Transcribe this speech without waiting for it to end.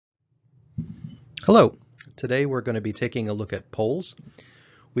Hello. Today we're going to be taking a look at polls.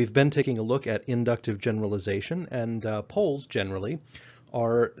 We've been taking a look at inductive generalization, and polls generally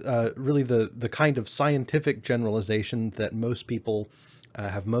are really the kind of scientific generalization that most people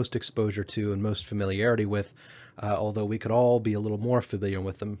have most exposure to and most familiarity with, although we could all be a little more familiar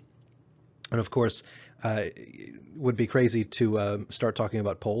with them. And of course, it would be crazy to start talking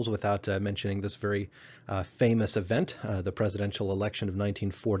about polls without mentioning this very famous event, the presidential election of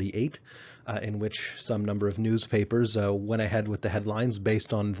 1948, in which some number of newspapers went ahead with the headlines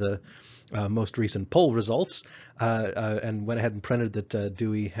based on the most recent poll results, and went ahead and printed that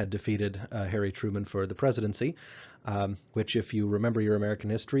Dewey had defeated Harry Truman for the presidency, which, if you remember your American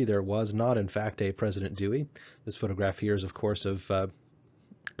history, there was not, in fact, a President Dewey. This photograph here is, of course, of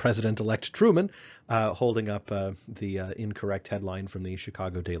President-elect Truman holding up the incorrect headline from the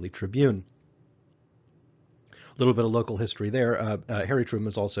Chicago Daily Tribune. A little bit of local history there. Harry Truman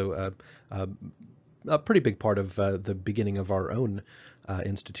is also a pretty big part of the beginning of our own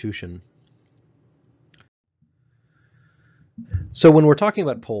institution. So when we're talking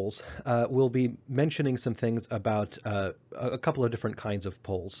about polls, we'll be mentioning some things about a couple of different kinds of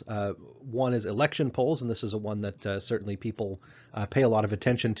polls. One is election polls, and this is a one that certainly people pay a lot of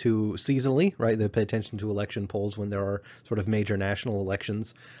attention to seasonally, right? They pay attention to election polls when there are sort of major national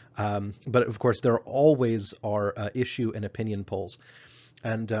elections. But of course, there always are issue and opinion polls.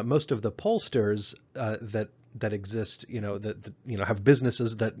 And most of the pollsters that exist, that have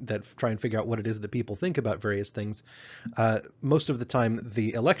businesses that try and figure out what it is that people think about various things. Most of the time,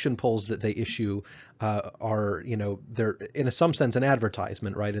 the election polls that they issue are, they're in some sense an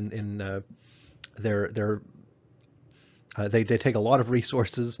advertisement, right? They take a lot of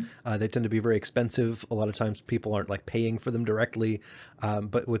resources. They tend to be very expensive. A lot of times people aren't like paying for them directly.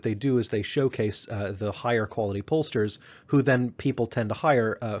 But what they do is they showcase the higher quality pollsters who then people tend to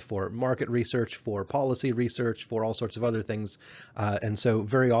hire for market research, for policy research, for all sorts of other things. And so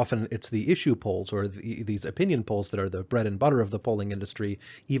very often it's the issue polls or these opinion polls that are the bread and butter of the polling industry,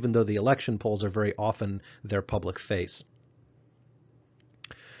 even though the election polls are very often their public face.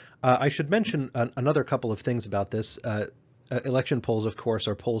 I should mention another couple of things about this. Election polls, of course,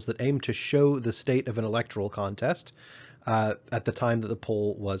 are polls that aim to show the state of an electoral contest at the time that the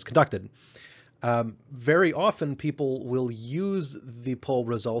poll was conducted. Very often people will use the poll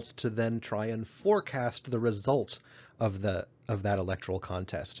results to then try and forecast the result of that electoral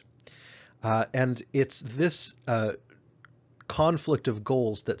contest. And it's this conflict of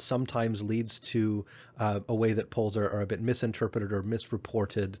goals that sometimes leads to a way that polls are a bit misinterpreted or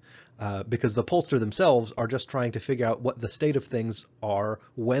misreported because the pollster themselves are just trying to figure out what the state of things are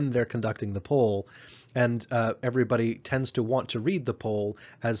when they're conducting the poll. And everybody tends to want to read the poll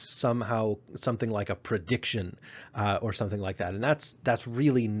as somehow something like a prediction or something like that. And that's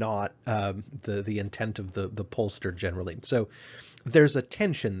really not the intent of the pollster generally. So there's a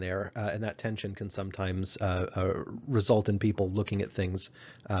tension there, and that tension can sometimes result in people looking at things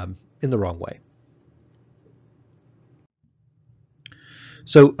in the wrong way.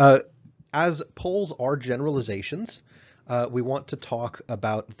 So as polls are generalizations, we want to talk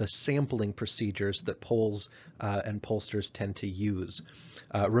about the sampling procedures that polls and pollsters tend to use.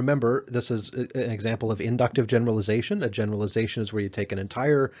 Remember, this is an example of inductive generalization. A generalization is where you take an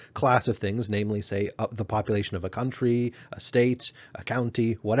entire class of things, namely, say, the population of a country, a state, a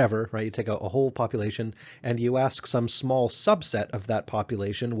county, whatever, right? You take a whole population and you ask some small subset of that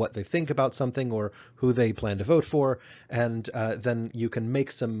population what they think about something or who they plan to vote for, and then you can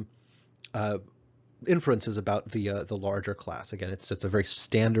make some inferences about the larger class. Again, it's a very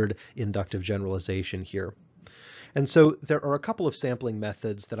standard inductive generalization here. And so there are a couple of sampling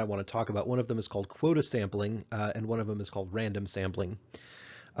methods that I want to talk about. One of them is called quota sampling, and one of them is called random sampling.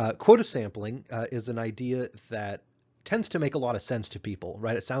 Quota sampling is an idea that tends to make a lot of sense to people,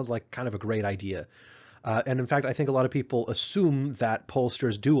 right? It sounds like kind of a great idea. And in fact, I think a lot of people assume that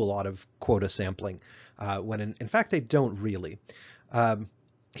pollsters do a lot of quota sampling, when in fact they don't really.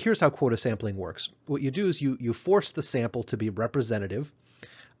 Here's how quota sampling works. What you do is you force the sample to be representative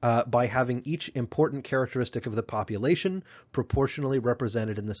by having each important characteristic of the population proportionally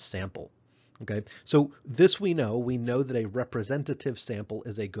represented in the sample. Okay, so this we know that a representative sample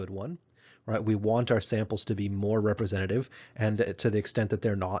is a good one, right? We want our samples to be more representative, and to the extent that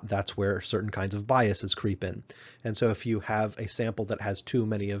they're not, that's where certain kinds of biases creep in. And so if you have a sample that has too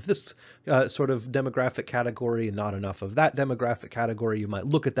many of this sort of demographic category and not enough of that demographic category, you might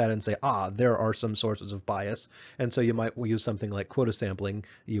look at that and say, there are some sources of bias. And so you might use something like quota sampling,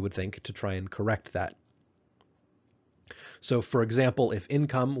 you would think, to try and correct that. So for example, if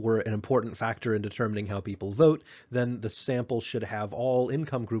income were an important factor in determining how people vote, then the sample should have all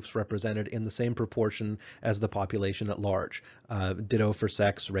income groups represented in the same proportion as the population at large. Ditto for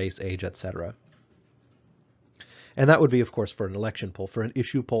sex, race, age, etc. And that would be, of course, for an election poll. For an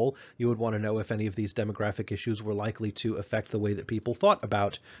issue poll, you would want to know if any of these demographic issues were likely to affect the way that people thought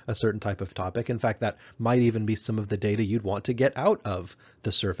about a certain type of topic. In fact, that might even be some of the data you'd want to get out of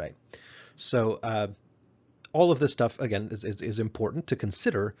the survey. So all of this stuff, again, is important to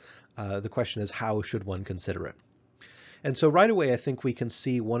consider. The question is, how should one consider it? And so right away, I think we can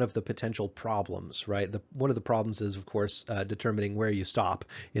see one of the potential problems, right? One of the problems is, of course, determining where you stop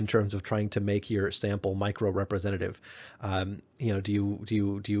in terms of trying to make your sample micro-representative. Do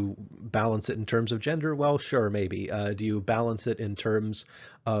you balance it in terms of gender? Well, sure, maybe. Do you balance it in terms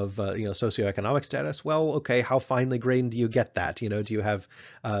of socioeconomic status? Well, okay, how finely grained do you get that? Do you have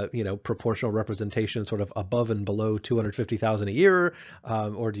proportional representation sort of above and below 250,000 a year,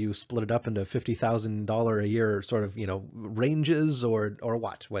 or do you split it up into $50,000 a year sort of ranges, or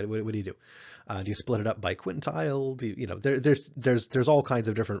what? What do you do? Do you split it up by quintile? Do you, there's all kinds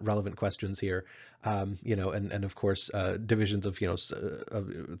of different relevant questions here, and of course divisions of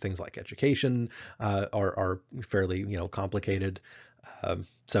things like education are fairly complicated.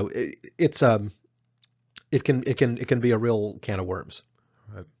 So it can be a real can of worms.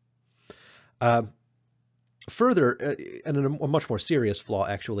 Right? Further, and a much more serious flaw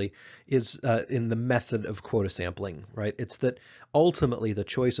actually is in the method of quota sampling, right? It's that ultimately the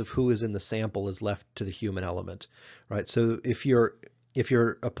choice of who is in the sample is left to the human element, right? So if you're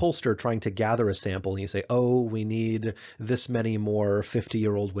a pollster trying to gather a sample and you say, oh, we need this many more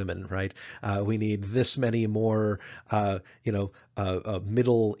 50-year-old women, right? We need this many more,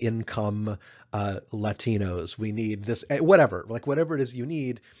 middle income Latinos. We need this, whatever it is you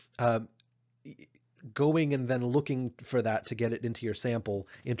need. Going and then looking for that to get it into your sample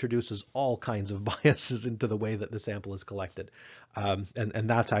introduces all kinds of biases into the way that the sample is collected. And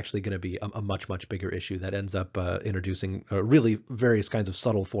that's actually going to be a much, much bigger issue that ends up introducing really various kinds of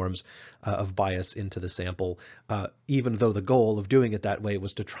subtle forms of bias into the sample, even though the goal of doing it that way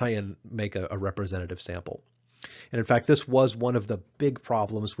was to try and make a representative sample. And in fact, this was one of the big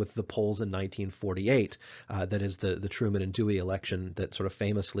problems with the polls in 1948, that is the Truman and Dewey election that sort of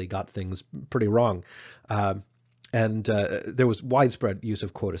famously got things pretty wrong. And there was widespread use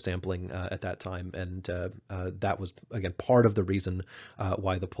of quota sampling at that time, and that was, again, part of the reason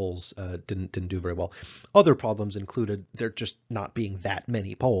why the polls didn't do very well. Other problems included there just not being that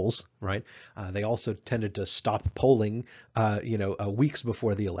many polls, right? They also tended to stop polling, weeks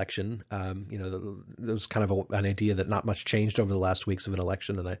before the election. There was kind of an idea that not much changed over the last weeks of an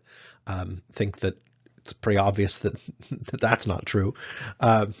election, and I think that it's pretty obvious that that's not true.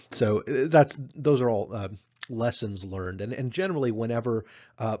 So those are all lessons learned, and generally whenever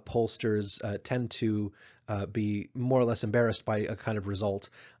pollsters tend to be more or less embarrassed by a kind of result,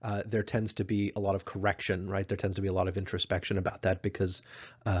 there tends to be a lot of correction, right? There tends to be a lot of introspection about that because,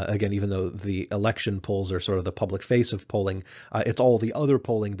 again, even though the election polls are sort of the public face of polling, it's all the other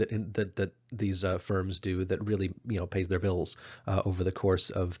polling that these firms do that really pays their bills over the course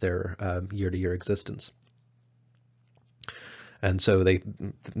of their year-to-year existence. And so they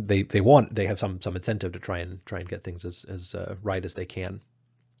have some incentive to try and get things as right as they can.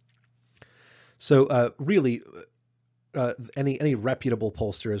 So really, any reputable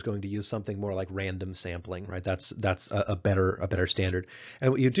pollster is going to use something more like random sampling, right? That's a better standard.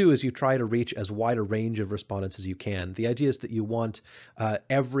 And what you do is you try to reach as wide a range of respondents as you can. The idea is that you want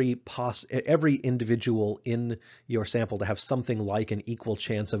every individual in your sample to have something like an equal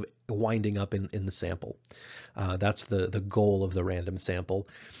chance of winding up in the sample. That's the goal of the random sample.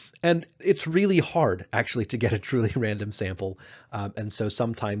 And it's really hard, actually, to get a truly random sample. And so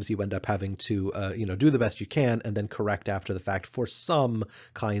sometimes you end up having to, do the best you can and then correct after the fact for some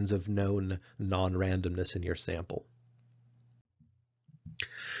kinds of known non-randomness in your sample.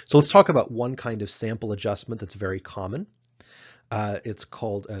 So let's talk about one kind of sample adjustment that's very common. It's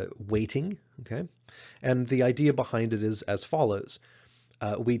called weighting, okay? And the idea behind it is as follows.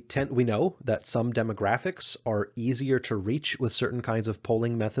 We know that some demographics are easier to reach with certain kinds of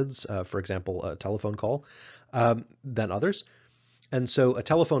polling methods, for example, a telephone call, than others. And so a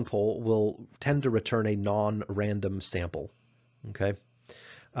telephone poll will tend to return a non-random sample, okay?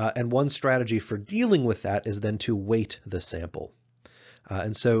 And one strategy for dealing with that is then to weight the sample.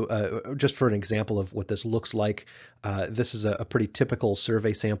 And so just for an example of what this looks like, this is a pretty typical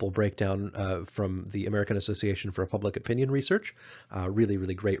survey sample breakdown from the American Association for Public Opinion Research. Really,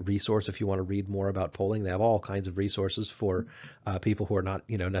 really great resource if you want to read more about polling. They have all kinds of resources for people who are not,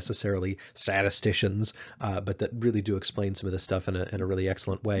 necessarily statisticians, but that really do explain some of this stuff in a really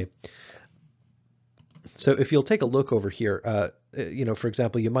excellent way. So if you'll take a look over here, for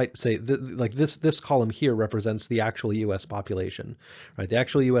example, you might say like this column here represents the actual U.S. population, right? The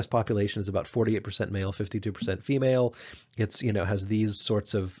actual U.S. population is about 48% male, 52% female. It's has these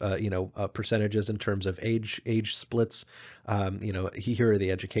sorts of percentages in terms of age splits. Here are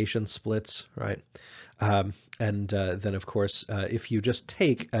the education splits, right? And then, of course, if you just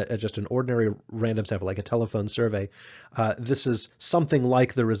take just an ordinary random sample, like a telephone survey, this is something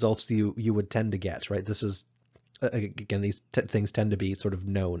like the results you would tend to get, right? This is, again, these things tend to be sort of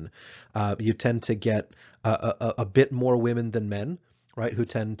known. You tend to get a bit more women than men, right, who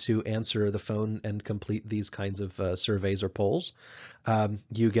tend to answer the phone and complete these kinds of surveys or polls.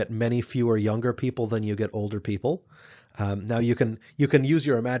 You get many fewer younger people than you get older people. Now you can use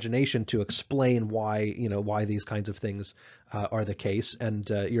your imagination to explain why these kinds of things are the case, and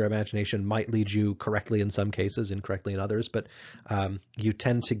your imagination might lead you correctly in some cases, incorrectly in others. But you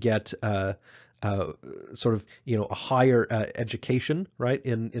tend to get sort of a higher education, right,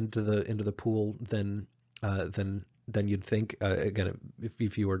 into the pool than you'd think, again,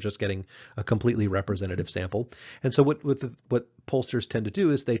 if you were just getting a completely representative sample. And so what pollsters tend to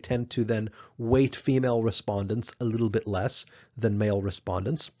do is they tend to then weight female respondents a little bit less than male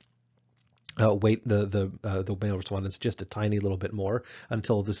respondents. Weight the male respondents just a tiny little bit more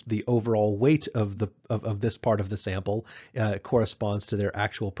until the overall weight of this part of the sample corresponds to their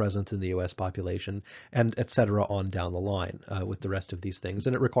actual presence in the U.S. population, and et cetera on down the line with the rest of these things.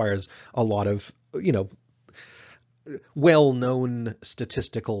 And it requires a lot of well-known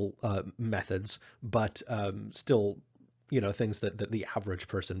statistical methods, but still, things that the average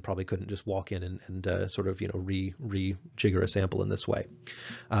person probably couldn't just walk in and sort of, rejigger a sample in this way.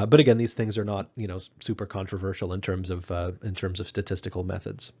 But again, these things are not, super controversial in terms of statistical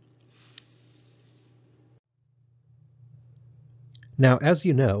methods. Now, as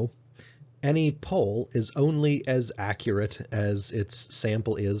you know, any poll is only as accurate as its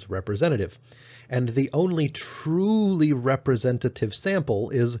sample is representative. And the only truly representative sample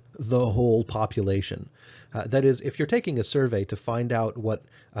is the whole population. That is, if you're taking a survey to find out what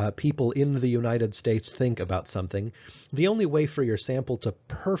people in the United States think about something, the only way for your sample to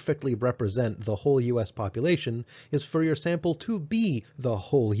perfectly represent the whole U.S. population is for your sample to be the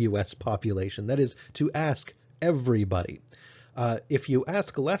whole U.S. population. That is, to ask everybody. If you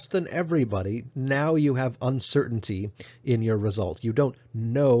ask less than everybody, now you have uncertainty in your result. You don't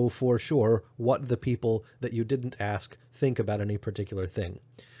know for sure what the people that you didn't ask think about any particular thing.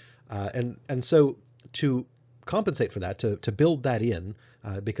 And so to compensate for that, to build that in,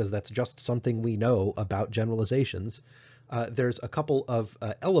 because that's just something we know about generalizations, there's a couple of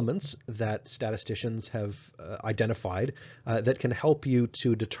elements that statisticians have identified that can help you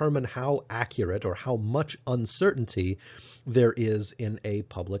to determine how accurate or how much uncertainty there is in a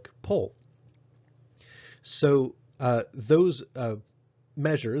public poll. So those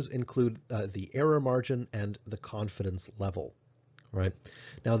measures include the error margin and the confidence level. Right.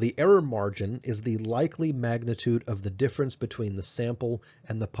 Now, the error margin is the likely magnitude of the difference between the sample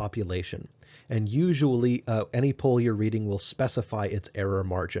and the population. And usually any poll you're reading will specify its error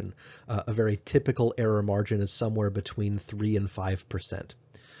margin. A very typical error margin is somewhere between 3 and 5%.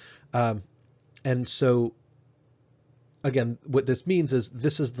 And so, again, what this means is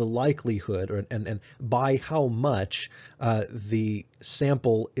this is the likelihood, and by how much the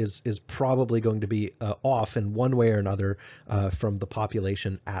sample is probably going to be off in one way or another from the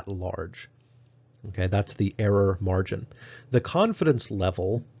population at large. Okay, that's the error margin. The confidence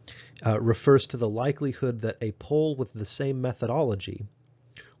level refers to the likelihood that a poll with the same methodology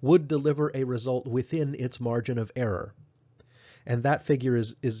would deliver a result within its margin of error. And that figure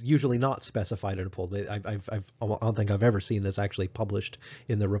is usually not specified in a poll. I don't think I've ever seen this actually published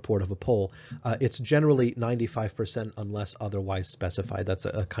in the report of a poll. It's generally 95% unless otherwise specified. That's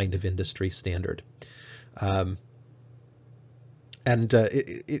a kind of industry standard.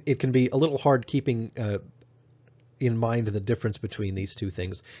 It can be a little hard keeping in mind the difference between these two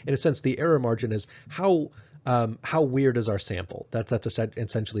things. In a sense, the error margin is how weird is our sample? That's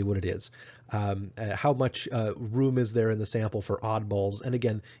essentially what it is. How much room is there in the sample for oddballs? And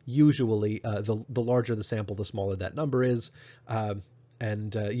again, usually the larger the sample, the smaller that number is. Again,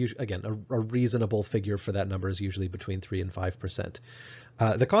 a reasonable figure for that number is usually between 3 and 5%.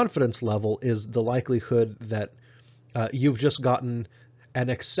 The confidence level is the likelihood that you've just gotten an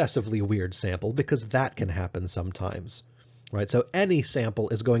excessively weird sample, because that can happen sometimes. Right, so any sample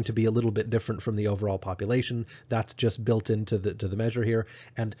is going to be a little bit different from the overall population. That's just built into the measure here.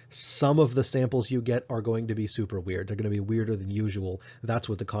 And some of the samples you get are going to be super weird. They're going to be weirder than usual. That's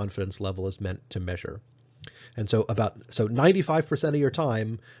what the confidence level is meant to measure. And so 95% of your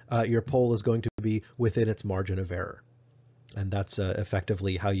time, your poll is going to be within its margin of error. And that's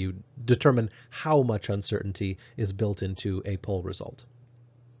effectively how you determine how much uncertainty is built into a poll result.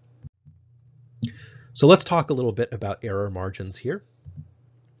 So let's talk a little bit about error margins here.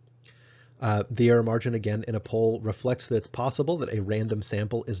 The error margin, again, in a poll reflects that it's possible that a random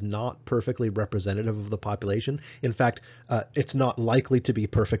sample is not perfectly representative of the population. In fact, it's not likely to be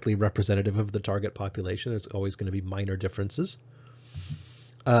perfectly representative of the target population. There's always going to be minor differences.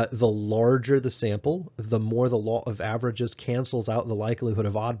 The larger the sample, the more the law of averages cancels out the likelihood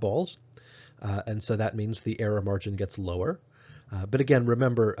of oddballs. And so that means the error margin gets lower. But again,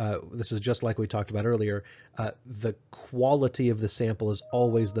 remember, this is just like we talked about earlier, the quality of the sample is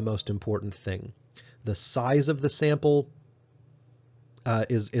always the most important thing. The size of the sample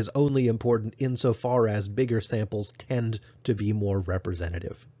is only important insofar as bigger samples tend to be more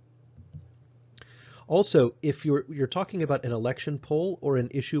representative. Also, if you're talking about an election poll or an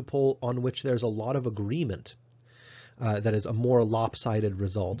issue poll on which there's a lot of agreement, that is a more lopsided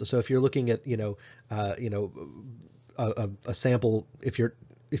result. So if you're looking at, a sample, if you're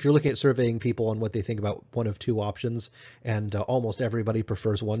looking at surveying people on what they think about one of two options, and almost everybody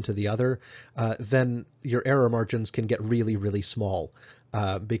prefers one to the other, then your error margins can get really, really small,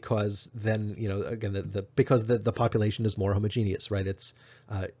 because then, again, because the population is more homogeneous, right? It's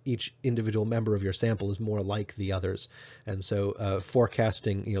each individual member of your sample is more like the others, and so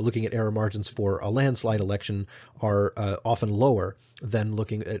forecasting, looking at error margins for a landslide election are often lower than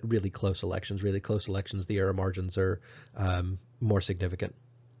looking at really close elections. Really close elections, the error margins are more significant.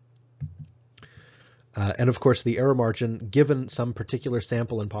 And of course, the error margin, given some particular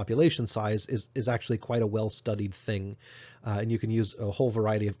sample and population size, is actually quite a well-studied thing. And you can use a whole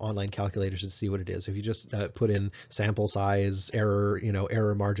variety of online calculators to see what it is. If you just put in sample size, error,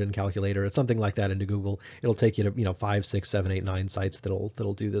 error margin calculator, it's something like that into Google, it'll take you to 5, 6, 7, 8, 9 sites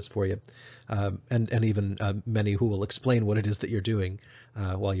that'll do this for you, and even many who will explain what it is that you're doing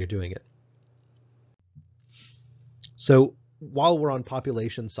while you're doing it. So while we're on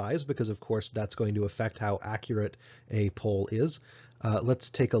population size, because of course that's going to affect how accurate a poll is,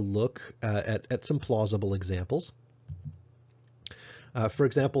 let's take a look at some plausible examples. For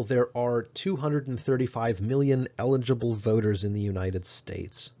example, there are 235 million eligible voters in the United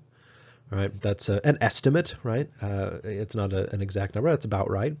States. All right, that's an estimate, right? It's not an exact number, that's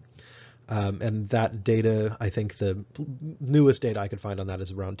about right. And that data, I think the newest data I could find on that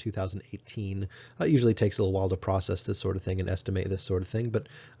is around 2018. It usually takes a little while to process this sort of thing and estimate this sort of thing. But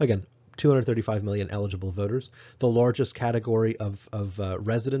again, 235 million eligible voters. The largest category of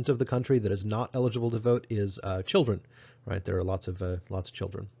resident of the country that is not eligible to vote is children, right? There are lots of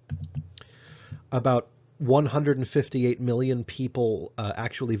children. About 158 million people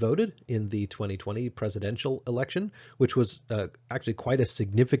actually voted in the 2020 presidential election, which was actually quite a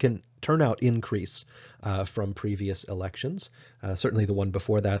significant turnout increase from previous elections. Certainly the one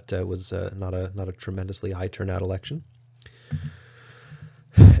before that was not a tremendously high turnout election.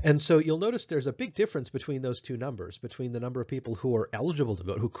 And so you'll notice there's a big difference between those two numbers, between the number of people who are eligible to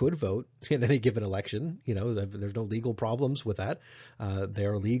vote, who could vote in any given election. There's no legal problems with that.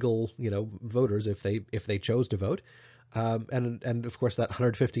 They're legal, voters if they chose to vote. And of course that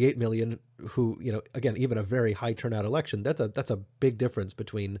 158 million who, again, even a very high turnout election, that's a big difference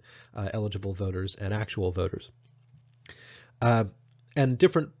between eligible voters and actual voters. And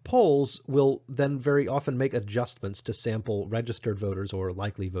different polls will then very often make adjustments to sample registered voters or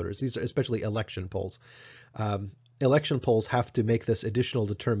likely voters. These are especially election polls. Election polls have to make this additional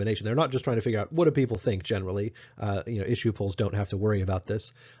determination. They're not just trying to figure out what do people think generally. Issue polls don't have to worry about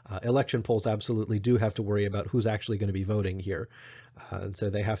this. Election polls absolutely do have to worry about who's actually going to be voting here. And so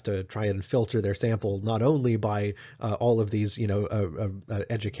they have to try and filter their sample not only by all of these,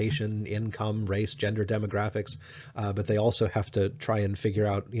 education, income, race, gender, demographics, but they also have to try and figure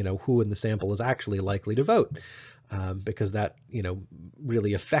out, who in the sample is actually likely to vote, because that,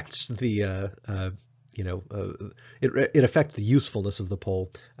 really affects the it affects the usefulness of the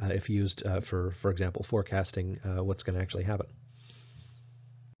poll if used for example, forecasting what's going to actually happen.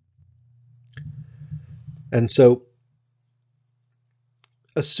 And so,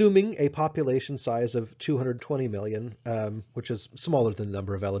 assuming a population size of 220 million, which is smaller than the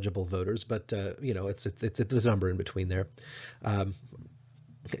number of eligible voters, but it's a number in between there.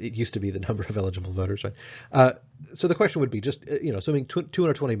 It used to be the number of eligible voters, right? So the question would be just, assuming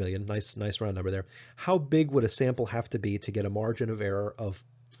 220 million, nice round number there. How big would a sample have to be to get a margin of error of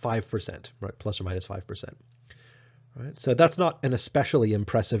 5%, right? Plus or minus 5%. Right? So that's not an especially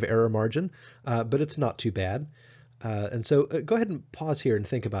impressive error margin, but it's not too bad. And so go ahead and pause here and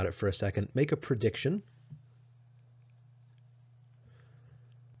think about it for a second. Make a prediction.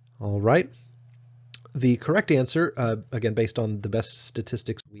 All right. The correct answer, again, based on the best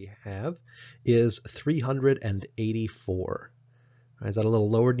statistics we have, is 384. Is that a little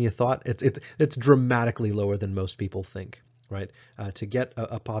lower than you thought? It's dramatically lower than most people think, right? To get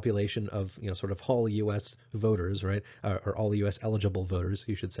a population of, sort of all U.S. voters, right, or all U.S. eligible voters,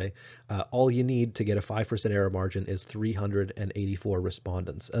 you should say, all you need to get a 5% error margin is 384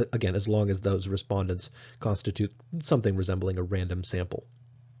 respondents. Again, as long as those respondents constitute something resembling a random sample.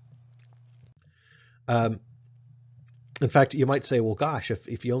 In fact, you might say, well, gosh,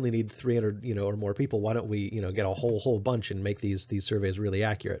 if you only need 300, or more people, why don't we, get a whole bunch and make these surveys really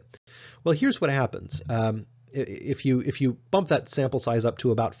accurate? Well, here's what happens. If you bump that sample size up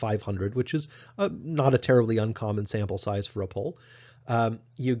to about 500, which is not a terribly uncommon sample size for a poll,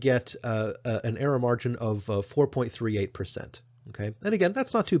 you get an error margin of 4.38%. Okay, and again,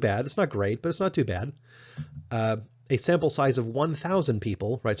 that's not too bad. It's not great, but it's not too bad. A sample size of 1,000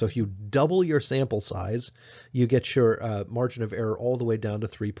 people, right? So if you double your sample size, you get your margin of error all the way down to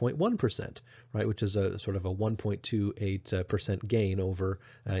 3.1%, right? Which is a sort of a 1.28% gain over,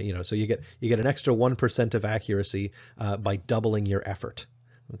 so you get an extra 1% of accuracy by doubling your effort.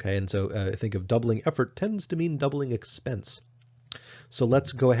 Okay, and so think of doubling effort tends to mean doubling expense. So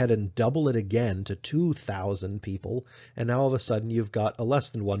let's go ahead and double it again to 2,000 people, and now all of a sudden you've got a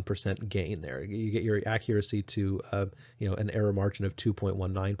less than 1% gain there. You get your accuracy to an error margin of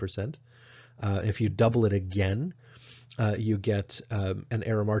 2.19%. If you double it again, you get an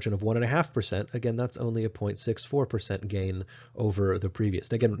error margin of 1.5%. Again, that's only a 0.64% gain over the previous.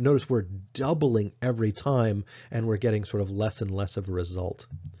 And again, notice we're doubling every time, and we're getting sort of less and less of a result.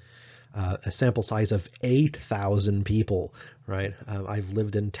 A sample size of 8,000 people, right? I've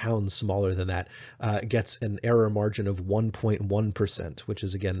lived in towns smaller than that, gets an error margin of 1.1%, which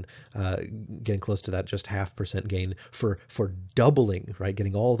is again getting close to that just 0.5% gain for doubling, right?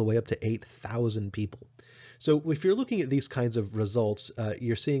 Getting all the way up to 8,000 people. So if you're looking at these kinds of results,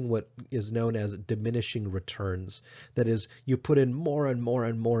 you're seeing what is known as diminishing returns. That is, you put in more and more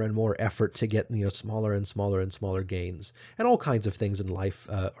and more and more effort to get smaller and smaller and smaller gains. And all kinds of things in life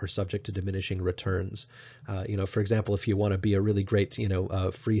are subject to diminishing returns. For example, if you want to be a really great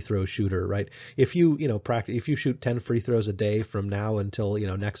free throw shooter, right? If you if you shoot 10 free throws a day from now until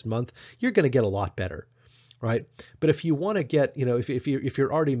next month, you're going to get a lot better. Right. But if you want to get, if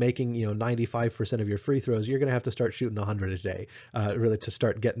you're already making, 95% of your free throws, you're going to have to start shooting 100 a day, really to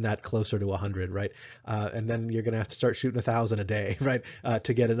start getting that closer to 100. Right. And then you're going to have to start shooting 1,000 a day. Right.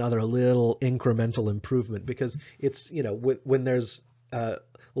 To get another little incremental improvement, because it's, when there's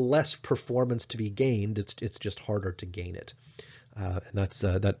less performance to be gained, it's just harder to gain it. And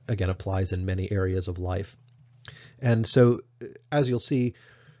that again applies in many areas of life. And so as you'll see,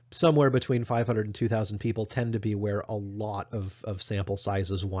 somewhere between 500 and 2,000 people tend to be where a lot of sample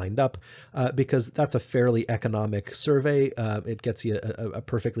sizes wind up, because that's a fairly economic survey. It gets you a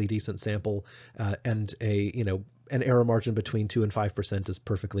perfectly decent sample, and an error margin between 2 and 5% is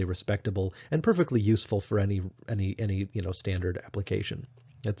perfectly respectable and perfectly useful for any standard application.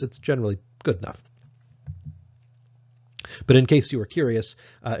 It's generally good enough. But in case you were curious,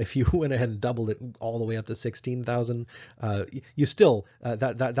 if you went ahead and doubled it all the way up to 16,000, you still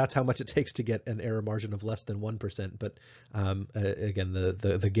that's how much it takes to get an error margin of less than 1%. But again,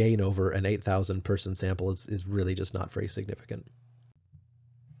 the gain over an 8,000 person sample is really just not very significant.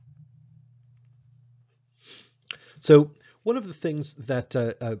 So one of the things that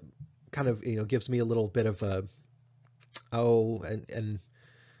kind of gives me a little bit of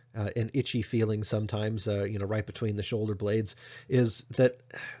an itchy feeling sometimes, right between the shoulder blades, is that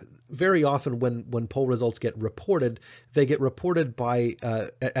very often when poll results get reported, they get reported by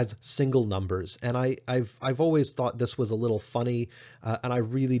as single numbers, and I've always thought this was a little funny, and I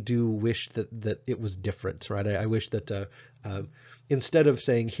really do wish that it was different, right? I wish that instead of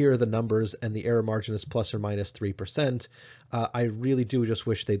saying here are the numbers and the error margin is plus or minus 3%, I really do just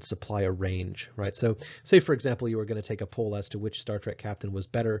wish they'd supply a range, right? So say, for example, you were going to take a poll as to which Star Trek captain was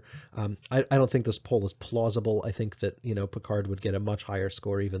better. I don't think this poll is plausible. I think that Picard would get a much higher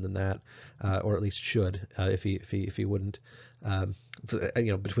score even than that, or at least should, if he wouldn't.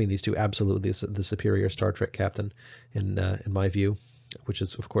 Between these two, absolutely the superior Star Trek captain in my view, which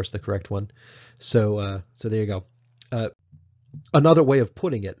is of course the correct one. So there you go. Another way of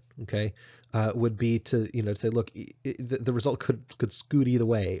putting it, okay, would be to say, look, the result could scoot either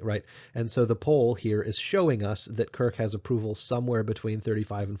way, right? And so the poll here is showing us that Kirk has approval somewhere between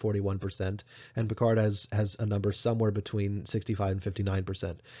 35 and 41%, and Picard has a number somewhere between 65 and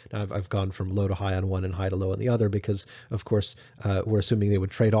 59%. Now I've gone from low to high on one and high to low on the other because, of course, we're assuming they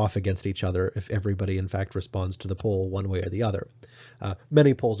would trade off against each other if everybody in fact responds to the poll one way or the other.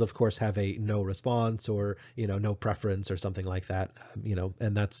 Many polls, of course, have a no response or no preference or something like that,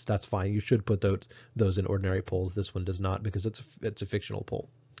 and that's fine. You should put those in ordinary polls. This one does not because it's a fictional poll.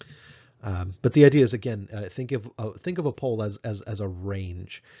 But the idea is, again, think of a poll as a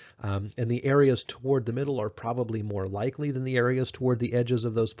range, and the areas toward the middle are probably more likely than the areas toward the edges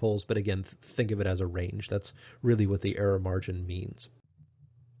of those polls. But again, think of it as a range. That's really what the error margin means.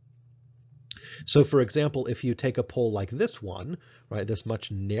 So for example, if you take a poll like this one, right, this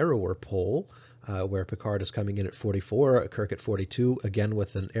much narrower poll, where Picard is coming in at 44, Kirk at 42, again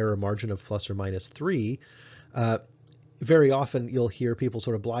with an error margin of plus or minus 3, very often you'll hear people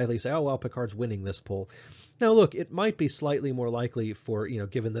sort of blithely say, oh, well, Picard's winning this poll. Now, look, it might be slightly more likely for,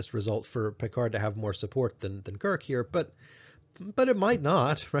 given this result, for Picard to have more support than Kirk here, but it might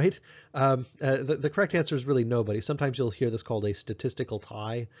not, right? The correct answer is really nobody. Sometimes you'll hear this called a statistical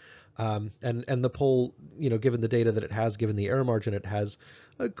tie. And the poll, given the data that it has, given the error margin it has,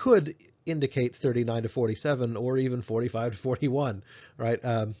 could indicate 39 to 47 or even 45 to 41, right?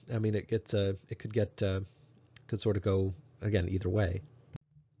 I mean, it could sort of go, again, either way.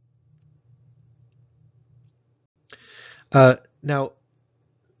 Now,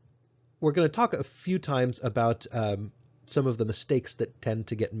 we're going to talk a few times about some of the mistakes that tend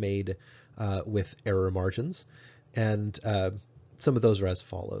to get made with error margins, and some of those are as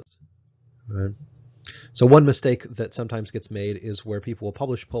follows. Right. So one mistake that sometimes gets made is where people will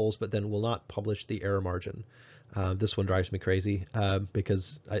publish polls but then will not publish the error margin. This one drives me crazy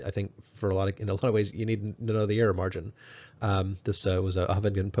because I think in a lot of ways you need to know the error margin. This was a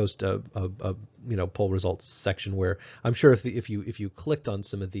Huffington Post poll results section where I'm sure if you clicked on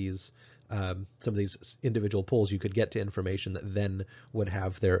some of these individual polls, you could get to information that then would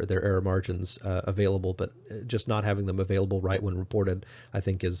have their error margins available, but just not having them available right when reported, I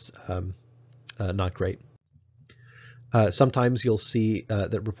think, is not great. Sometimes you'll see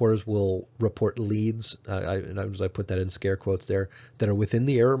that reporters will report leads, I put that in scare quotes there, that are within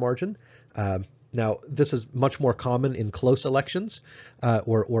the error margin. Now, this is much more common in close elections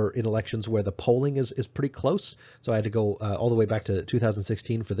or in elections where the polling is pretty close. So I had to go all the way back to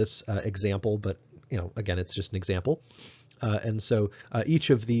 2016 for this example, but again, it's just an example. And so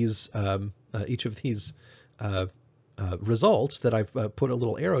each of these results that I've put a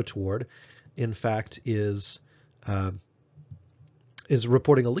little arrow toward, in fact, is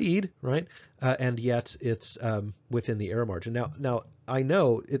reporting a lead, right? And yet it's within the error margin. Now I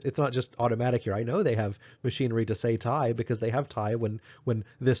know it's not just automatic here. I know they have machinery to say tie because they have tie when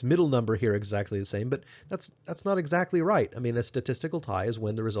this middle number here is exactly the same, but that's not exactly right. I mean, a statistical tie is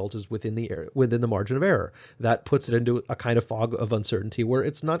when the result is within the margin of error. That puts it into a kind of fog of uncertainty where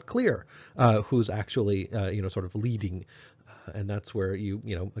it's not clear who's actually sort of leading. And that's where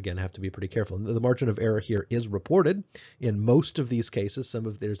you again have to be pretty careful. And the margin of error here is reported in most of these cases.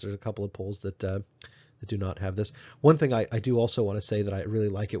 There's a couple of polls that do not have this. One thing I do also want to say that I really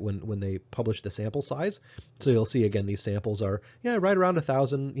like it when they publish the sample size. So you'll see again these samples are right around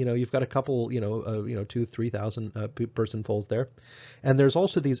 1,000. You've got a couple 2,000-3,000 person polls there, and there's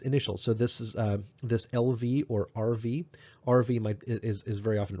also these initials. So this is this LV or RV. RV is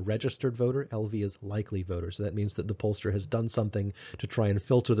very often registered voter. LV is likely voter. So that means that the pollster has done something to try and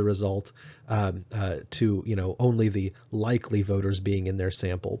filter the result to only the likely voters being in their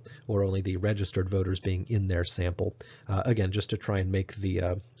sample or only the registered voters being in their sample. Again, just to try and make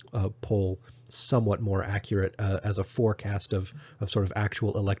the poll somewhat more accurate as a forecast of sort of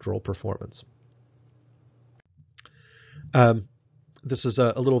actual electoral performance. This is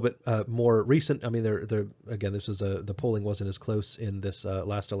a little bit more recent. I mean, again, this was the polling wasn't as close in this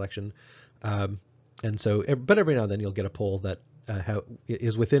last election, and so, but every now and then you'll get a poll that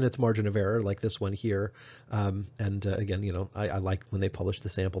is within its margin of error, like this one here. And again, I like when they publish the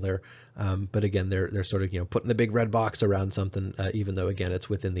sample there, but again, they're sort of putting the big red box around something, even though again it's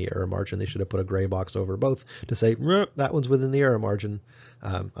within the error margin. They should have put a gray box over both to say that one's within the error margin.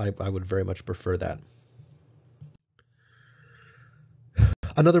 I would very much prefer that.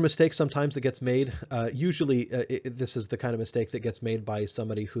 Another mistake sometimes that gets made, usually this is the kind of mistake that gets made by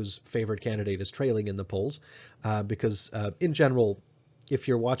somebody whose favored candidate is trailing in the polls, because in general, if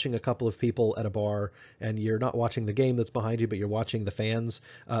you're watching a couple of people at a bar and you're not watching the game that's behind you, but you're watching the fans,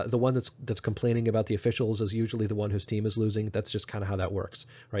 the one that's complaining about the officials is usually the one whose team is losing. That's just kind of how that works,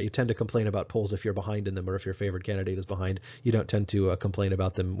 right? You tend to complain about polls if you're behind in them, or if your favorite candidate is behind. You don't tend to complain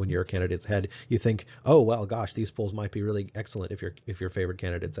about them when your candidate's ahead. You think, oh well, gosh, these polls might be really excellent if your favorite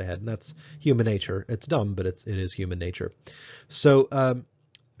candidate's ahead, and that's human nature. It's dumb, but it is human nature. So,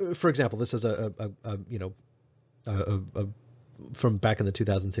 for example, this is a from back in the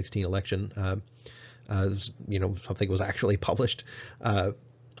 2016 election, something was actually published.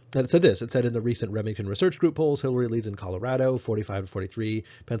 And it said this. It said, in the recent Remington Research Group polls, Hillary leads in Colorado 45-43,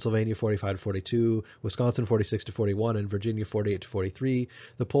 Pennsylvania 45-42, Wisconsin 46-41, and Virginia 48-43.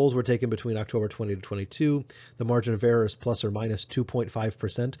 The polls were taken between October 20 to 22. The margin of error is plus or minus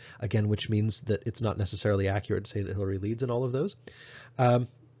 2.5%, again, which means that it's not necessarily accurate to say that Hillary leads in all of those.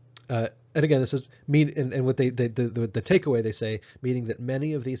 And again, this is and what the takeaway they say, meaning that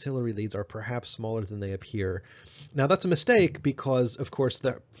many of these Hillary leads are perhaps smaller than they appear. Now that's a mistake because, of course,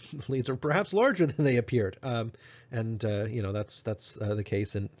 the leads are perhaps larger than they appeared, that's the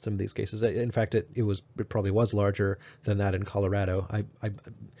case in some of these cases. In fact, it probably was larger than that in Colorado.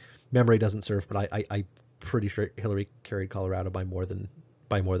 Memory doesn't serve, but I'm pretty sure Hillary carried Colorado by more than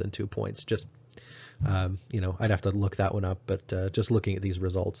 2 points. Just I'd have to look that one up, but just looking at these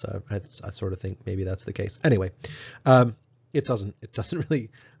results, I sort of think maybe that's the case. Anyway, it doesn't really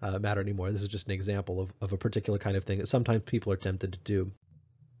matter anymore. This is just an example of a particular kind of thing that sometimes people are tempted to do.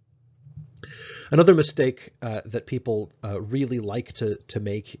 Another mistake that people really like to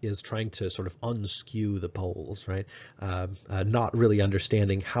make is trying to sort of unskew the polls, right? Not really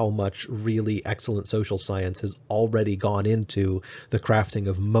understanding how much really excellent social science has already gone into the crafting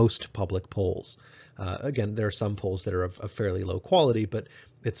of most public polls. Again, there are some polls that are of fairly low quality, but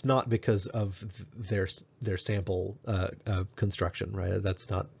it's not because of their sample construction, right? That's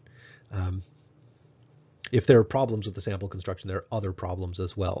not. If there are problems with the sample construction, there are other problems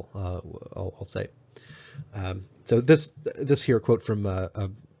as well. I'll say. So this here quote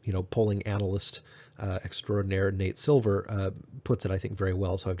from polling analyst extraordinaire Nate Silver puts it, I think, very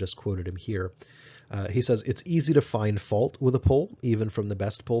well. So I've just quoted him here. He says, "It's easy to find fault with a poll, even from the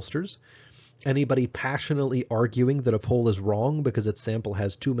best pollsters. Anybody passionately arguing that a poll is wrong because its sample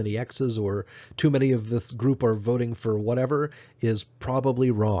has too many X's or too many of this group are voting for whatever is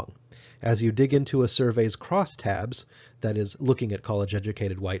probably wrong. As you dig into a survey's crosstabs, that is, looking at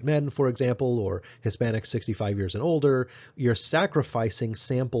college-educated white men, for example, or Hispanics 65 years and older, you're sacrificing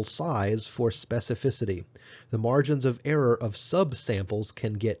sample size for specificity. The margins of error of subsamples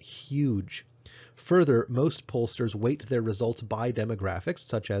can get huge. Further, most pollsters weight their results by demographics,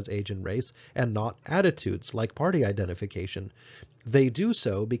 such as age and race, and not attitudes, like party identification. They do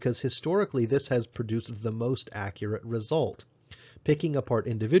so because historically this has produced the most accurate result. Picking apart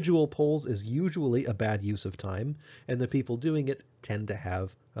individual polls is usually a bad use of time, and the people doing it tend to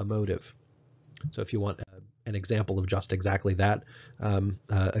have a motive." So if you want an example of just exactly that,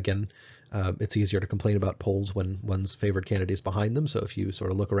 it's easier to complain about polls when one's favorite candidate is behind them. So if you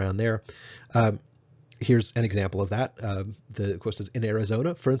sort of look around there, here's an example of that. The quote says, in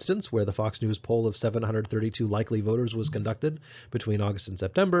Arizona, for instance, where the Fox News poll of 732 likely voters was conducted between August and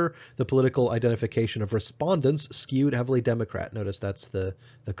September, the political identification of respondents skewed heavily Democrat. Notice that's the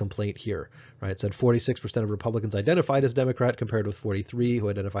complaint here, right? It said 46% of Republicans identified as Democrat compared with 43 who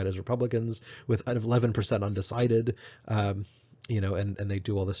identified as Republicans, with 11% undecided. And they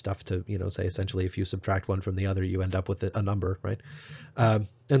do all this stuff to, say essentially if you subtract one from the other, you end up with a number, right?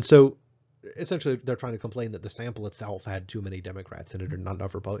 And so essentially they're trying to complain that the sample itself had too many Democrats in it or not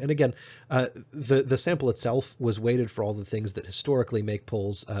enough Republicans. And again, the sample itself was weighted for all the things that historically make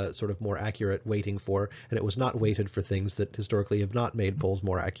polls sort of more accurate weighting for, and it was not weighted for things that historically have not made polls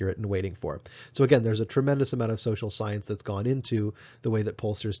more accurate and weighting for. So again, there's a tremendous amount of social science that's gone into the way that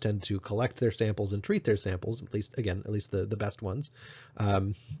pollsters tend to collect their samples and treat their samples, at least the best ones.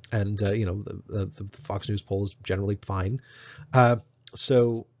 The Fox News poll is generally fine.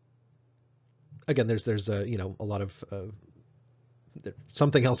 So again, there's a lot of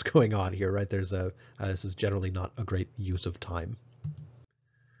something else going on here, right? This is generally not a great use of time.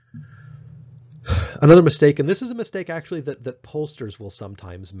 Another mistake, and this is a mistake actually that pollsters will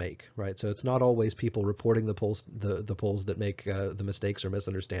sometimes make, right? So it's not always people reporting the polls that make the mistakes or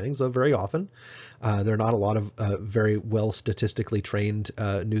misunderstandings, though very often. There are not a lot of very well statistically trained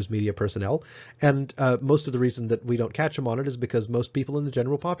news media personnel, and most of the reason that we don't catch them on it is because most people in the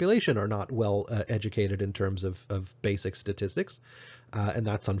general population are not well educated in terms of basic statistics, and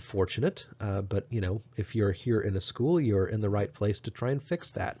that's unfortunate. But if you're here in a school, you're in the right place to try and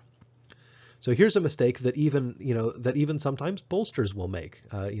fix that. So here's a mistake that even sometimes pollsters will make.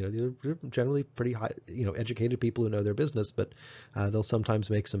 They're generally pretty high, educated people who know their business, but they'll sometimes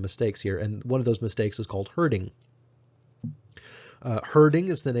make some mistakes here. And one of those mistakes is called herding. Herding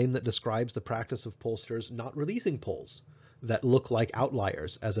is the name that describes the practice of pollsters not releasing polls that look like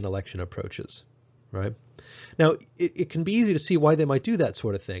outliers as an election approaches, right? Now, it can be easy to see why they might do that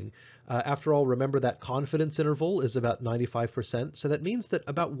sort of thing. After all, remember that confidence interval is about 95%, so that means that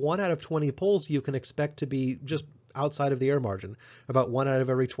about 1 out of 20 polls you can expect to be just outside of the error margin. About 1 out of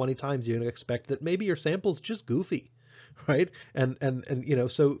every 20 times you can expect that maybe your sample's just goofy, right? And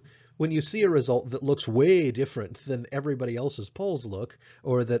so when you see a result that looks way different than everybody else's polls look,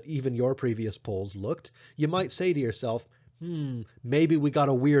 or that even your previous polls looked, you might say to yourself, maybe we got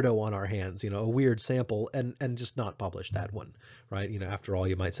a weirdo on our hands, a weird sample, and just not publish that one, right? After all,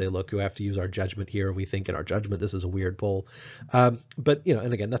 you might say, look, you have to use our judgment here. We think in our judgment this is a weird poll. But,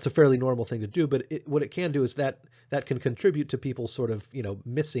 and again, that's a fairly normal thing to do, but what it can do is that can contribute to people sort of,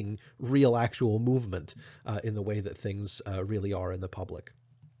 missing real actual movement in the way that things really are in the public.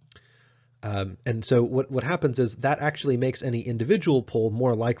 And so what happens is that actually makes any individual poll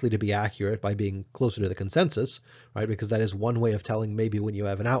more likely to be accurate by being closer to the consensus, right? Because that is one way of telling maybe when you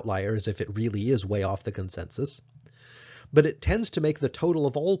have an outlier is if it really is way off the consensus. But it tends to make the total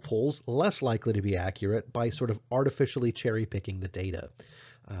of all polls less likely to be accurate by sort of artificially cherry picking the data.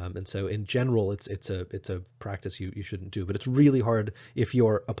 And so in general, it's a practice you shouldn't do, but it's really hard if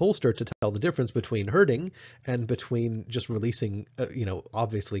you're a pollster to tell the difference between herding and between just releasing,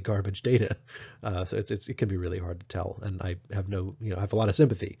 obviously garbage data. So it can be really hard to tell. And I have I have a lot of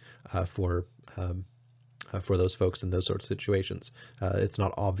sympathy for those folks in those sorts of situations. It's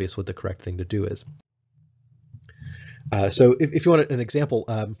not obvious what the correct thing to do is. So if you want an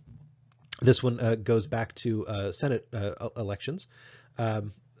example, this one goes back to Senate elections.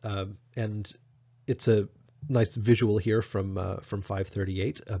 And it's a nice visual here from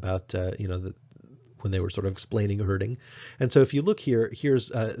 538 about when they were sort of explaining herding. And so if you look here, here's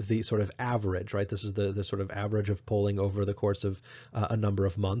the sort of average, right? This is the sort of average of polling over the course of a number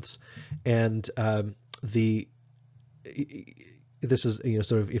of months, and this is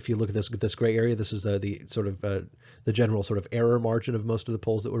sort of, if you look at this gray area, this is the sort of the general sort of error margin of most of the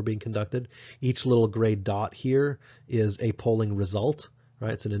polls that were being conducted. Each little gray dot here is a polling result,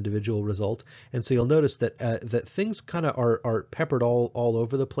 right? It's an individual result. And so you'll notice that that things kind of are peppered all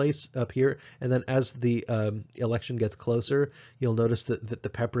over the place up here. And then as the election gets closer, you'll notice that the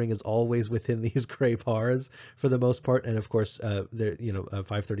peppering is always within these gray bars for the most part. And of course,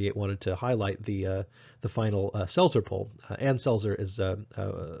 538 wanted to highlight the final Seltzer poll. Ann Seltzer is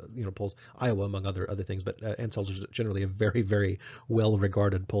polls Iowa among other things, but Ann Seltzer is generally a very, very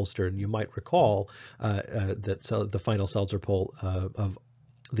well-regarded pollster. And you might recall that the final Seltzer poll of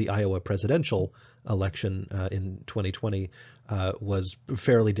the Iowa presidential election in 2020 was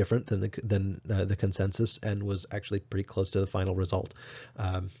fairly different than the consensus, and was actually pretty close to the final result.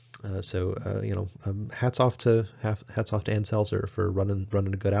 Hats off to Ann Seltzer for running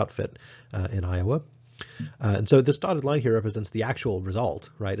a good outfit in Iowa. And so this dotted line here represents the actual result,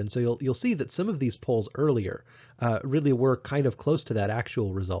 right? And so you'll see that some of these polls earlier really were kind of close to that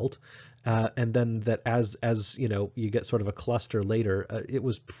actual result, and then that as you get sort of a cluster later, it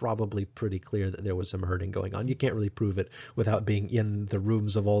was probably pretty clear that there was some herding going on. You can't really prove it without being in the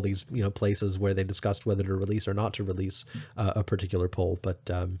rooms of all these places where they discussed whether to release or not to release a particular poll, but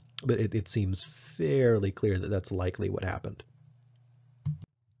it seems fairly clear that that's likely what happened.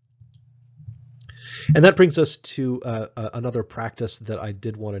 And that brings us to another practice that I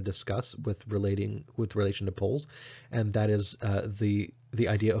did want to discuss with relation to polls, and that is the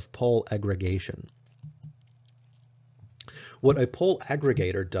idea of poll aggregation. What a poll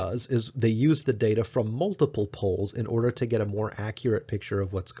aggregator does is they use the data from multiple polls in order to get a more accurate picture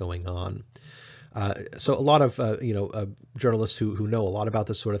of what's going on. So a lot of journalists who know a lot about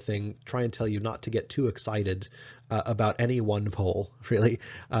this sort of thing try and tell you not to get too excited about any one poll, really,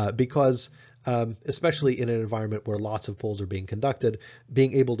 because especially in an environment where lots of polls are being conducted,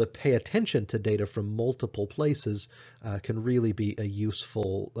 being able to pay attention to data from multiple places can really be a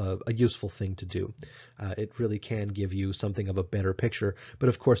useful thing to do. It really can give you something of a better picture, but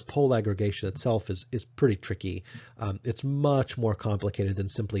of course poll aggregation itself is pretty tricky. It's much more complicated than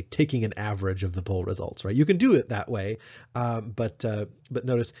simply taking an average of the poll results, right? You can do it that way, but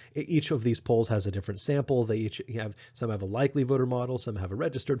notice each of these polls has a different sample. Some have a likely voter model, some have a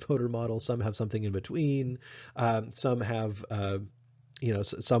registered voter model, some have something in between, some have you know,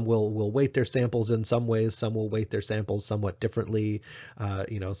 some will weight their samples in some ways, some will weight their samples somewhat differently.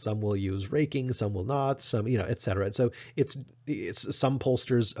 You know, some will use raking, some will not, some, you know, et cetera. So it's some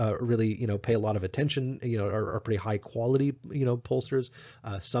pollsters really, you know, pay a lot of attention, you know, are pretty high quality, you know, pollsters.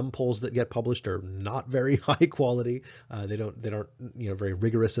 Some polls that get published are not very high quality. They aren't, you know, very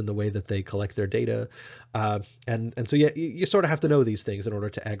rigorous in the way that they collect their data. And so yeah, you sort of have to know these things in order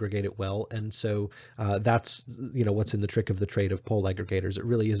to aggregate it well. And so that's, you know, what's in the trick of the trade of poll aggregators. It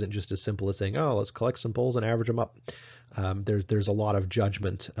really isn't just as simple as saying, oh, let's collect some polls and average them up. There's a lot of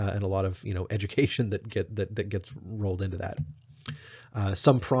judgment and a lot of, you know, education that gets rolled into that.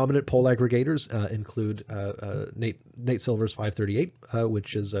 Some prominent poll aggregators include Nate Silver's 538,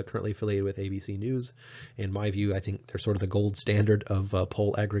 which is currently affiliated with ABC News. In my view, I think they're sort of the gold standard of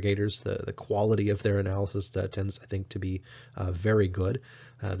poll aggregators. The quality of their analysis tends, I think, to be very good.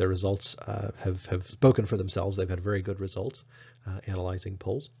 Their results have spoken for themselves. They've had very good results analyzing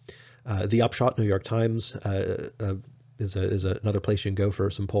polls. The Upshot, New York Times, is another place you can go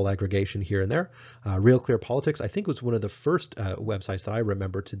for some poll aggregation here and there. Real Clear Politics, I think, was one of the first websites that I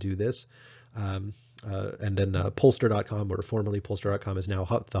remember to do this. And then Pollster.com, or formerly Pollster.com, is now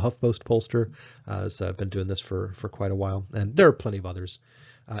the HuffPost Pollster. Has been doing this for quite a while, and there are plenty of others.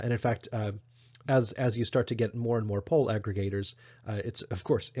 And in fact, as you start to get more and more poll aggregators, it's of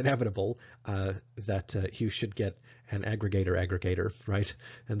course inevitable that you should get an aggregator, right?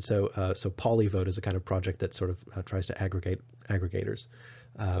 And so Polyvote is a kind of project that sort of tries to aggregate aggregators,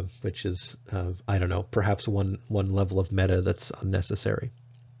 which is I don't know, perhaps one level of meta that's unnecessary.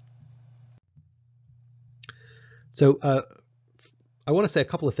 So I want to say a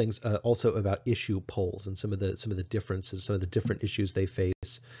couple of things also about issue polls and some of the differences, some of the different issues they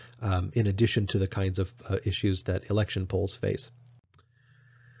face, in addition to the kinds of issues that election polls face.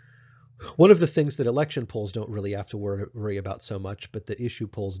 One of the things that election polls don't really have to worry about so much, but that issue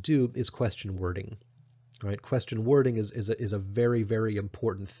polls do, is question wording. Right, question wording is a very, very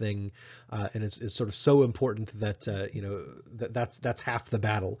important thing, and it's sort of so important that you know, that's half the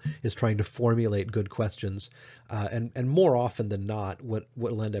battle, is trying to formulate good questions, and more often than not, what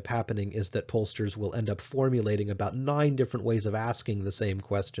will end up happening is that pollsters will end up formulating about 9 different ways of asking the same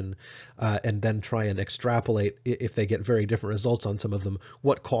question, and then try and extrapolate, if they get very different results on some of them,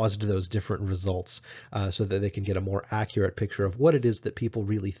 what caused those different results, so that they can get a more accurate picture of what it is that people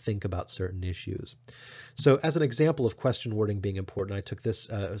really think about certain issues. So as an example of question wording being important, I took this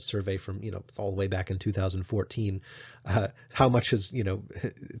survey from, you know, all the way back in 2014. How much is, you know,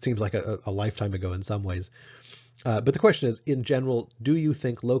 it seems like a lifetime ago in some ways. But the question is, in general, do you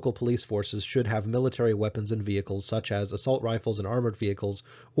think local police forces should have military weapons and vehicles, such as assault rifles and armored vehicles,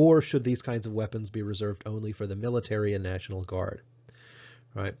 or should these kinds of weapons be reserved only for the military and National Guard?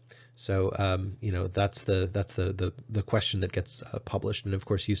 Right. So, you know, that's the question that gets published. And of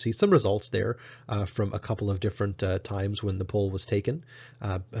course, you see some results there from a couple of different times when the poll was taken,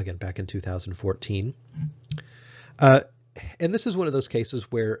 again, back in 2014. And this is one of those cases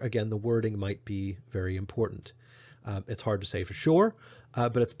where, again, the wording might be very important. It's hard to say for sure,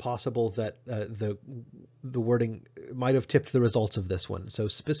 but it's possible that the wording might have tipped the results of this one. So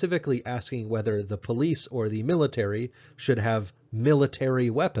specifically asking whether the police or the military should have military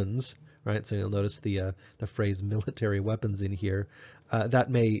weapons, right? So you'll notice the phrase military weapons in here. That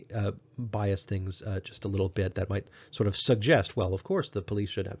may bias things just a little bit. That might sort of suggest, well, of course, the police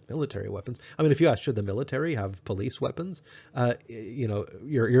should have military weapons. I mean, if you ask, should the military have police weapons? You know,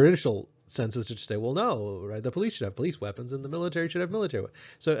 your initial sense is to say, well, no, right? The police should have police weapons and the military should have military weapons.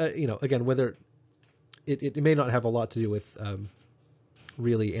 So, you know, again, whether it may not have a lot to do with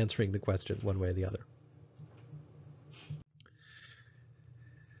really answering the question one way or the other.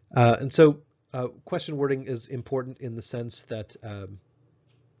 And so question wording is important in the sense that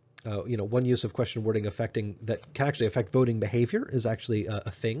you know, one use of question wording that can actually affect voting behavior is actually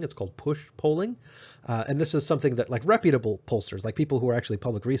a thing. It's called push polling. And this is something that, like, reputable pollsters, like people who are actually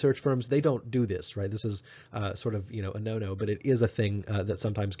public research firms, they don't do this, right? This is sort of, you know, a no-no, but it is a thing that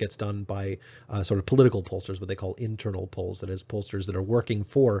sometimes gets done by sort of political pollsters, what they call internal polls, that is, pollsters that are working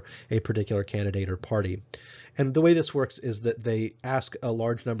for a particular candidate or party. And the way this works is that they ask a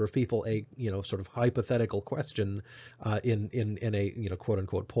large number of people a, you know, sort of hypothetical question in a, you know, quote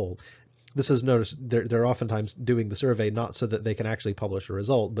unquote poll. This is noticed, they're oftentimes doing the survey not so that they can actually publish a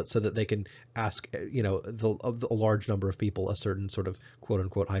result, but so that they can ask, you know, a large number of people a certain sort of quote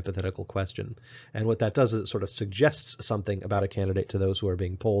unquote hypothetical question. And what that does is it sort of suggests something about a candidate to those who are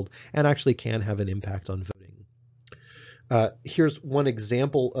being polled, and actually can have an impact on voting. Here's one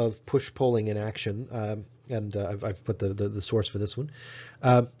example of push polling in action, and I've put the source for this one.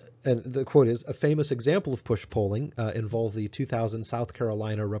 and the quote is, a famous example of push polling involved the 2000 South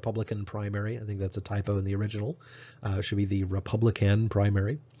Carolina Republican primary. I think that's a typo in the original. It should be the Republican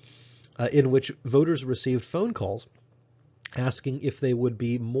primary, in which voters received phone calls asking if they would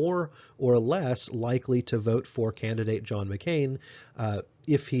be more or less likely to vote for candidate John McCain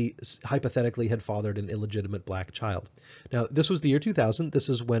if he hypothetically had fathered an illegitimate black child. Now, this was the year 2000. This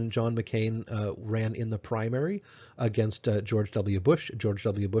is when John McCain ran in the primary against George W. Bush. George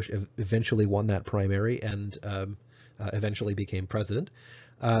W. Bush eventually won that primary and eventually became president.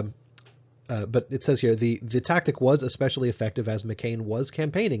 But it says here, the tactic was especially effective as McCain was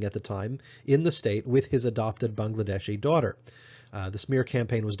campaigning at the time in the state with his adopted Bangladeshi daughter. The smear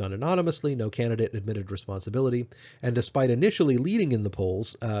campaign was done anonymously, no candidate admitted responsibility, and despite initially leading in the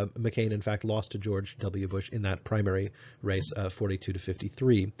polls, McCain in fact lost to George W. Bush in that primary race, 42 to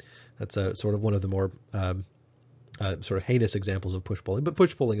 53. That's sort of one of the more sort of heinous examples of push polling, but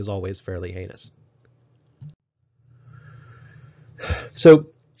push polling is always fairly heinous. So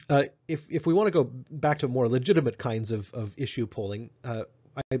if we want to go back to more legitimate kinds of issue polling,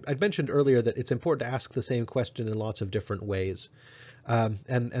 I mentioned earlier that it's important to ask the same question in lots of different ways.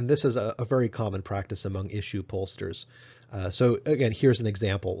 And this is a very common practice among issue pollsters. So again, here's an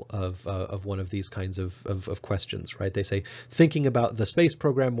example of one of these kinds of questions, right? They say, thinking about the space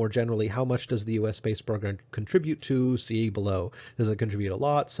program more generally, how much does the U.S. space program contribute to? See below. Does it contribute a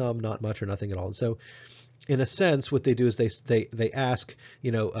lot, some, not much, or nothing at all? And so in a sense, what they do is they ask,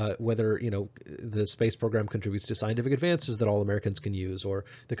 whether, the space program contributes to scientific advances that all Americans can use, or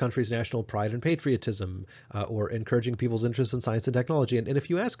the country's national pride and patriotism, or encouraging people's interest in science and technology. And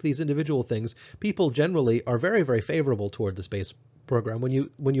if you ask these individual things, people generally are very, very favorable toward the space program. When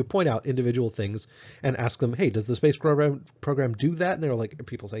you point out individual things and ask them, hey, does the space program do that? And they're like,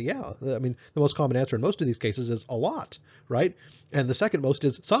 people say, yeah. I mean, the most common answer in most of these cases is a lot, right? And the second most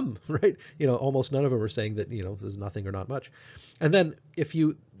is some, right? Almost none of them are saying that, there's nothing or not much. And then if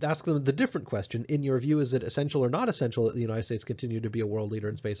you ask them the different question, in your view, is it essential or not essential that the United States continue to be a world leader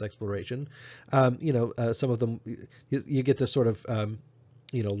in space exploration? Some of them, you get this sort of,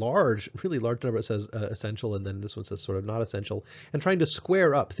 really large number that says essential, and then this one says sort of not essential. And trying to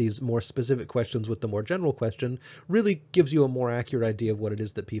square up these more specific questions with the more general question really gives you a more accurate idea of what it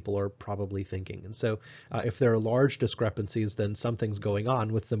is that people are probably thinking. And so if there are large discrepancies, then something's going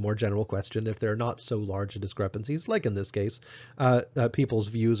on with the more general question. If there are not so large discrepancies, like in this case, people's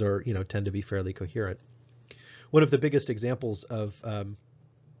views are, tend to be fairly coherent. One of the biggest examples of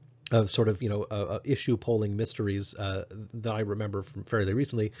sort of, issue polling mysteries that I remember from fairly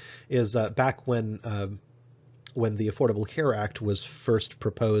recently is back when the Affordable Care Act was first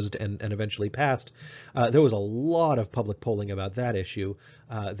proposed and eventually passed. There was a lot of public polling about that issue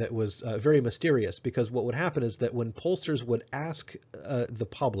that was very mysterious, because what would happen is that when pollsters would ask the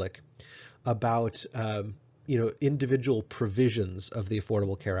public about individual provisions of the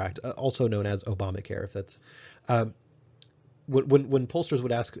Affordable Care Act, also known as Obamacare, if that's when pollsters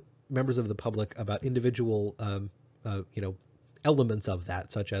would ask members of the public about individual, elements of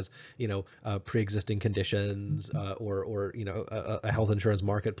that, such as, pre-existing conditions, or a health insurance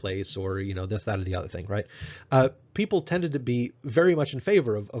marketplace, or, this, that, or the other thing, right? People tended to be very much in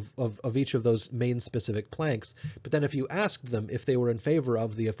favor of each of those main specific planks. But then if you asked them if they were in favor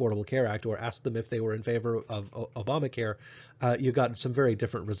of the Affordable Care Act, or asked them if they were in favor of Obamacare, you got some very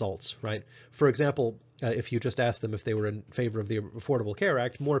different results, right? For example, if you just asked them if they were in favor of the Affordable Care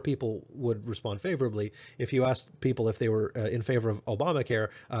Act, more people would respond favorably. If you asked people if they were in favor of Obamacare,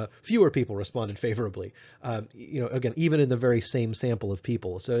 fewer people responded favorably. Again, even in the very same sample of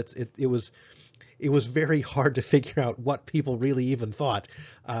people. So it was very hard to figure out what people really even thought.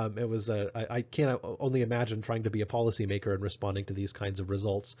 I can't only imagine trying to be a policymaker and responding to these kinds of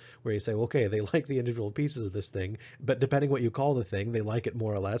results, where you say, okay, they like the individual pieces of this thing, but depending what you call the thing, they like it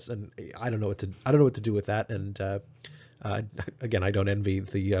more or less, and I don't know what to do with that. And again, I don't envy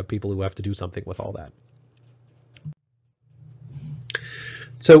the people who have to do something with all that.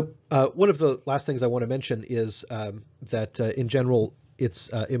 So one of the last things I want to mention is that in general, it's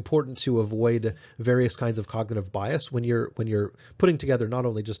important to avoid various kinds of cognitive bias when you're putting together not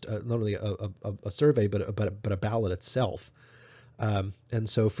only a survey, but a ballot itself. And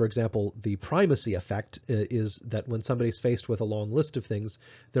so, for example, the primacy effect is that when somebody's faced with a long list of things,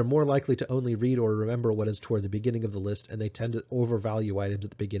 they're more likely to only read or remember what is toward the beginning of the list, and they tend to overvalue items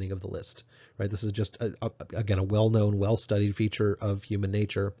at the beginning of the list, right? This is just, again, a well-known, well-studied feature of human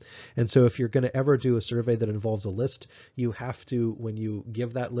nature. And so if you're going to ever do a survey that involves a list, you have to, when you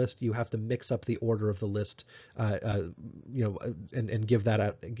give that list, you have to mix up the order of the list, and give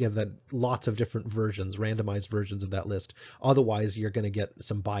that lots of different versions, randomized versions of that list. Otherwise, is you're going to get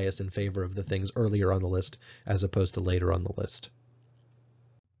some bias in favor of the things earlier on the list as opposed to later on the list.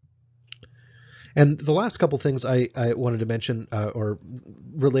 And the last couple things I wanted to mention, or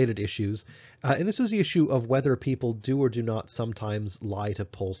related issues, and this is the issue of whether people do or do not sometimes lie to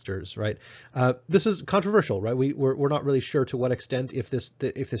pollsters, right? This is controversial, right? We're not really sure to what extent if this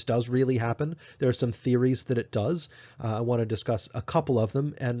does really happen. There are some theories that it does. I want to discuss a couple of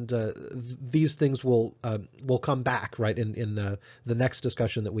them, and these things will come back, right, in the next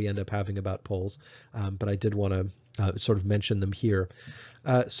discussion that we end up having about polls. But I did want to sort of mention them here.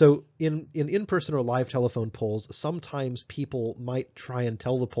 So in-person or live telephone polls, sometimes people might try and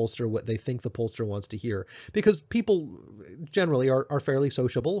tell the pollster what they think the pollster wants to hear, because people generally are fairly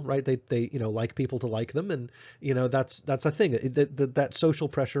sociable, right? They like people to like them, and that's a thing. That social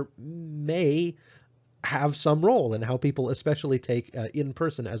pressure may have some role in how people especially take in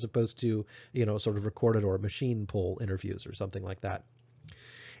person as opposed to sort of recorded or machine poll interviews or something like that.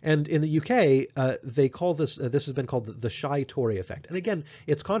 And in the UK, they call this has been called the shy Tory effect. And again,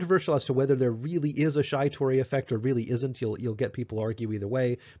 it's controversial as to whether there really is a shy Tory effect or really isn't. You'll get people argue either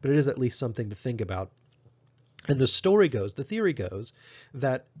way, but it is at least something to think about. And the theory goes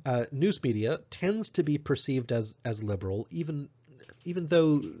that news media tends to be perceived as liberal, even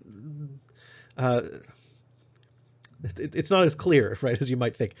though it's not as clear, right, as you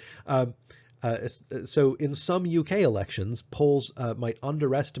might think. So in some UK elections, polls might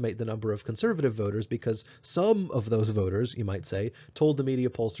underestimate the number of Conservative voters because some of those voters, you might say, told the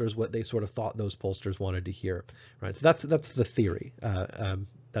media pollsters what they sort of thought those pollsters wanted to hear, right? So that's the theory.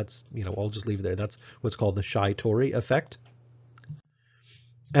 That's, I'll just leave it there. That's what's called the shy Tory effect.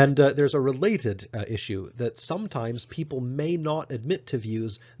 And there's a related issue that sometimes people may not admit to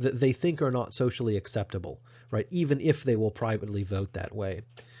views that they think are not socially acceptable, right? Even if they will privately vote that way.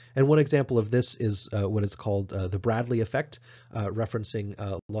 And one example of this is what is called the Bradley effect,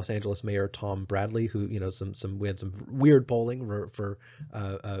 referencing Los Angeles Mayor Tom Bradley, who we had some weird polling for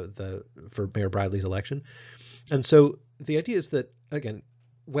Mayor Bradley's election. And so the idea is that, again,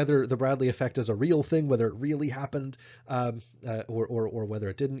 whether the Bradley effect is a real thing, whether it really happened, or whether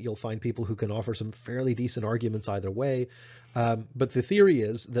it didn't, you'll find people who can offer some fairly decent arguments either way. But the theory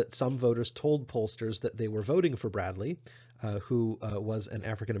is that some voters told pollsters that they were voting for Bradley, who was an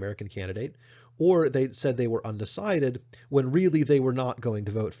African-American candidate, or they said they were undecided when really they were not going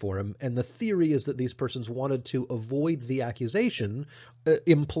to vote for him. And the theory is that these persons wanted to avoid the accusation,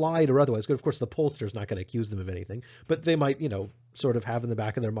 implied or otherwise. Because of course the pollster's not going to accuse them of anything, but they might, sort of have in the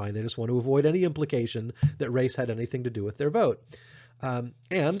back of their mind, they just want to avoid any implication that race had anything to do with their vote.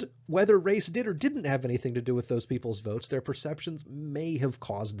 And whether race did or didn't have anything to do with those people's votes, their perceptions may have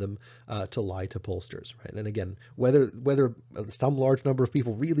caused them to lie to pollsters, right? And again, whether some large number of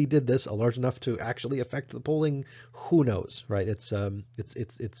people really did this, a large enough to actually affect the polling, who knows, right?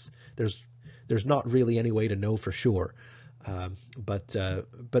 There's not really any way to know for sure. But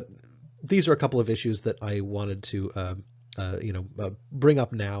these are a couple of issues that I wanted to bring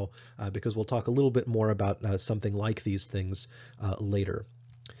up now, because we'll talk a little bit more about something like these things later.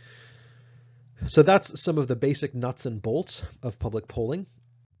 So that's some of the basic nuts and bolts of public polling.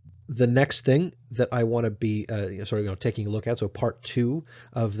 The next thing that I want to be taking a look at, so part 2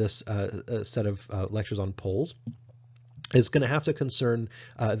 of this set of lectures on polls, is going to have to concern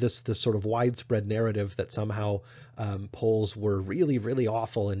this sort of widespread narrative that somehow polls were really, really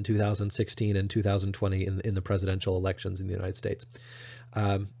awful in 2016 and 2020 in the presidential elections in the United States.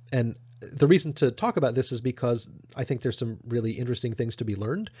 And the reason to talk about this is because I think there's some really interesting things to be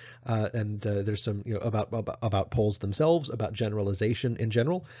learned, and there's some about polls themselves, about generalization in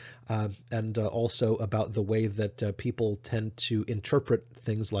general, and also about the way that people tend to interpret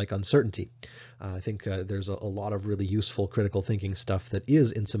things like uncertainty. I think there's a lot of really useful critical thinking stuff that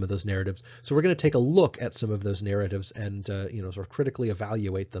is in some of those narratives. So we're going to take a look at some of those narratives and sort of critically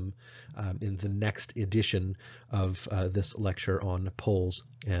evaluate them in the next edition of this lecture on polls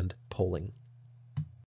and polling.